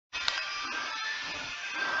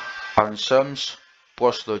Anselm's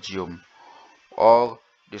Proslogium, or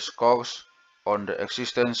Discourse on the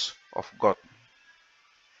Existence of God.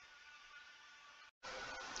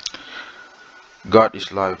 God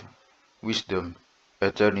is life, wisdom,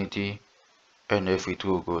 eternity, and every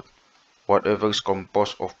true good. Whatever is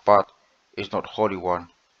composed of part is not wholly one.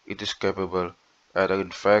 It is capable, either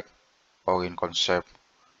in fact or in concept,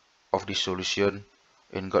 of dissolution.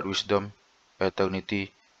 In God, wisdom,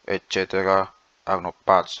 eternity, etc. are not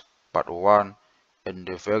parts, but one, and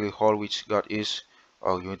the very whole which God is,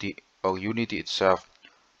 or unity itself,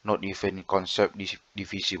 not even in concept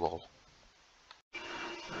divisible.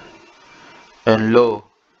 And lo,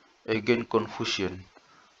 again confusion,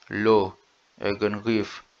 lo, again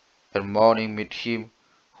grief, and mourning meet him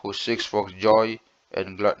who seeks for joy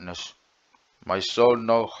and gladness. My soul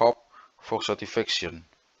now hope for satisfaction,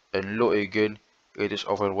 and lo again it is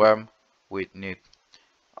overwhelmed with need.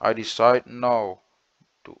 I decide now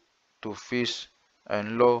to feast,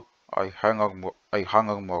 and lo, I hunger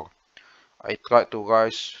more. I try to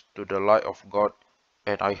rise to the light of God,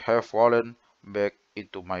 and I have fallen back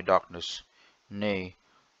into my darkness. Nay,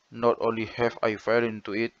 not only have I fallen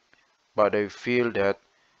into it, but I feel that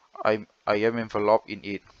I am enveloped in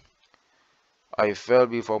it. I fell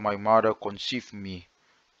before my mother conceived me.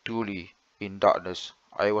 Truly, in darkness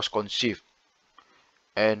I was conceived,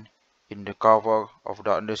 and in the cover of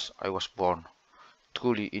darkness I was born.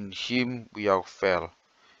 Truly, in him we all fell.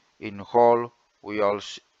 In all we all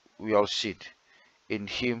sinned. In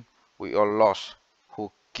him we all lost, who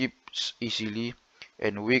keeps easily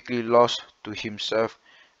and weakly lost to himself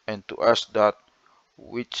and to us that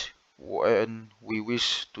which when we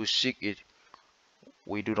wish to seek it,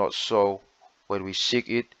 we do not sow. When we seek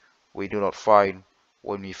it, we do not find.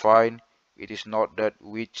 When we find, it is not that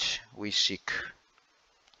which we seek.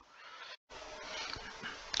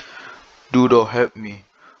 Do thou help me,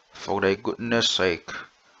 for thy goodness' sake.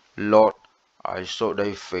 Lord, I sought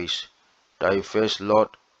thy face. Thy face, Lord,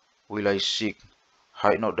 will I seek.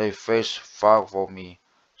 Hide not thy face far from me.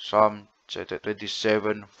 Psalm chapter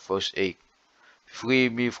 27, verse 8. Free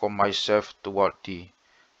me from myself toward thee.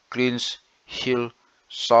 Cleanse, heal,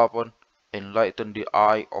 sharpen, enlighten the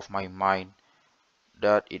eye of my mind,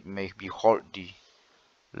 that it may behold thee.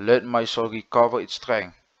 Let my soul recover its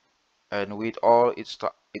strength, and with all its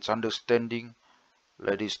understanding,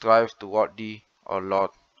 let it strive toward thee, O Lord.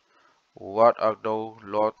 What art thou,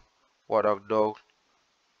 Lord? What art thou?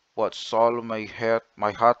 What shall my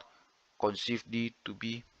heart conceive thee to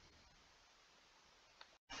be?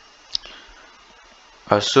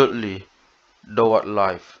 Assuredly, thou art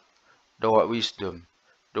life, thou art wisdom,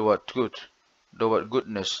 thou art truth, thou art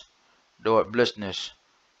goodness, thou art blessedness,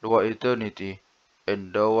 thou art eternity,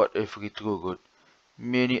 and thou art every true good.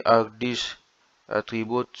 Many are these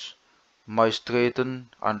attributes. My straitened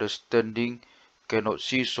understanding cannot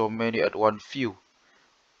see so many at one view,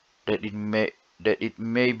 that it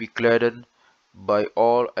may be gladdened by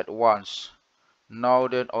all at once. Now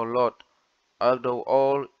then, O Lord, art thou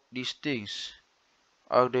all these things?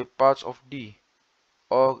 Are they parts of thee,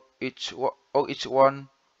 or each one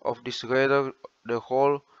of these rather the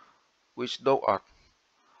whole which thou art?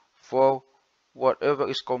 For whatever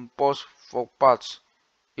is composed for parts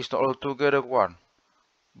is not altogether one,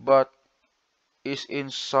 but is in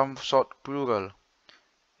some sort plural,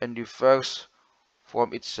 and differs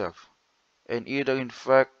from itself, and either in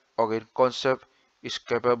fact or in concept is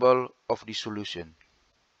capable of dissolution.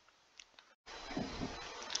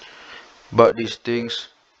 But these things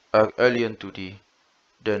are alien to thee,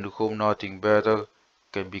 than whom nothing better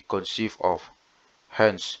can be conceived of.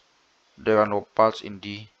 Hence, there are no parts in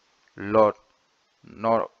thee, Lord,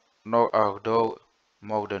 nor art thou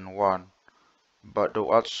more than one, but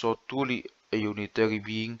thou art so truly a unitary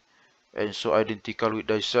being, and so identical with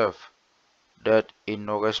thyself, that in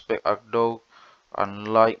no respect art thou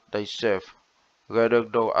unlike thyself. Rather,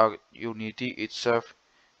 thou art unity itself,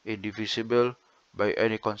 indivisible by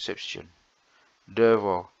any conception.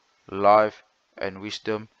 Therefore, life and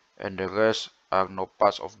wisdom and the rest are no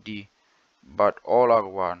parts of thee, but all are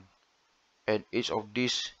one, and each of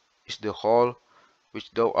these is the whole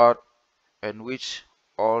which thou art, and which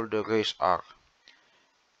all the rest are.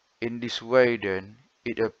 In this way, then,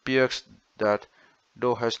 it appears that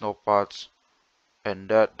thou hast no parts, and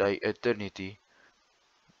that thy eternity,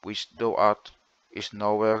 which thou art, is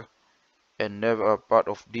nowhere, and never a part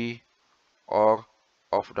of thee or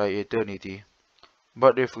of thy eternity,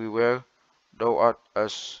 but everywhere thou art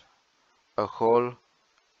as a whole,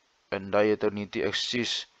 and thy eternity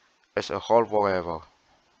exists as a whole forever.